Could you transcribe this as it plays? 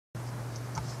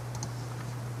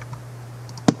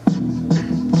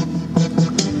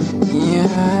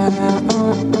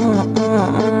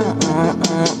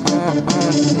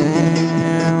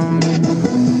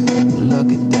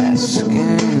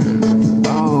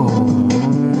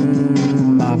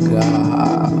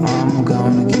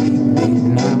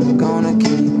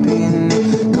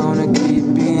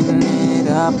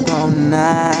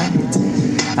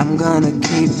I'm gonna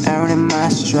keep earning my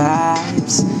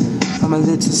stripes. From a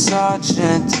little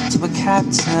sergeant to a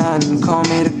captain, call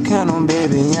me the colonel,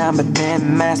 baby. I'm a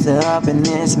damn master up in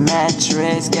this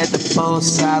mattress. Get the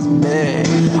full-size bed.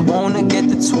 Wanna get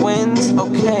the twins?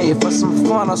 Okay, for some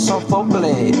fun or some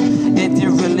foreplay. If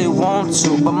you really want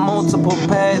to, but multiple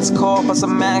pads call for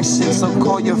some action. So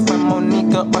call your friend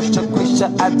Monica or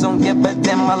Shaquisha. I don't give a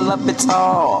damn, I love it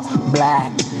all.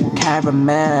 Black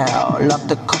caramel, love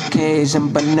the Caucasian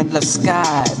vanilla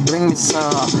sky. Bring me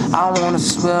some, I wanna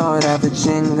swell that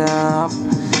Virginia.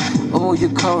 Oh,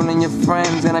 you're cold and your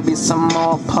friends gonna be some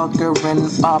more puckering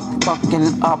up,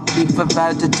 fucking up, beef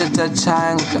about the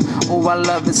changa. Oh, I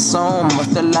love it so much,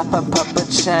 the lapa papa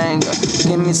changa.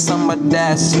 Give me some of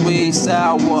that sweet,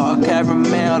 sour,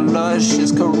 caramel,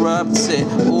 luscious, corrupted.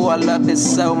 Oh, I love it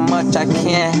so much, I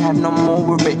can't have no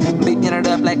more of it. Beating it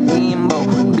up like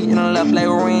Limbo, beating it up like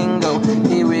Ringo.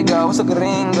 Here we go, so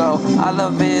gringo. I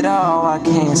love it all, I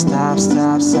can't stop.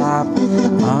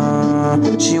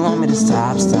 She want me to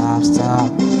stop.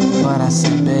 But I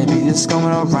said, baby, it's going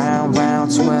around,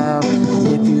 round 12.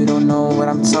 If you don't know what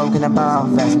I'm talking about,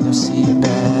 fasten your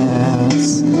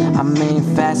seatbelts. I mean,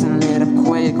 fasten it up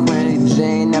quick.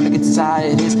 Jay never gets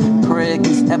tired. His prick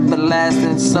is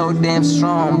everlasting, so damn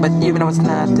strong. But even though it's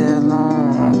not that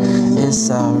long, it's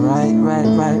alright, right.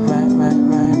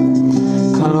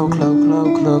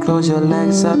 Close your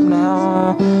legs up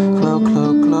now.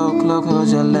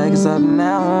 Close your legs up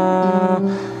now.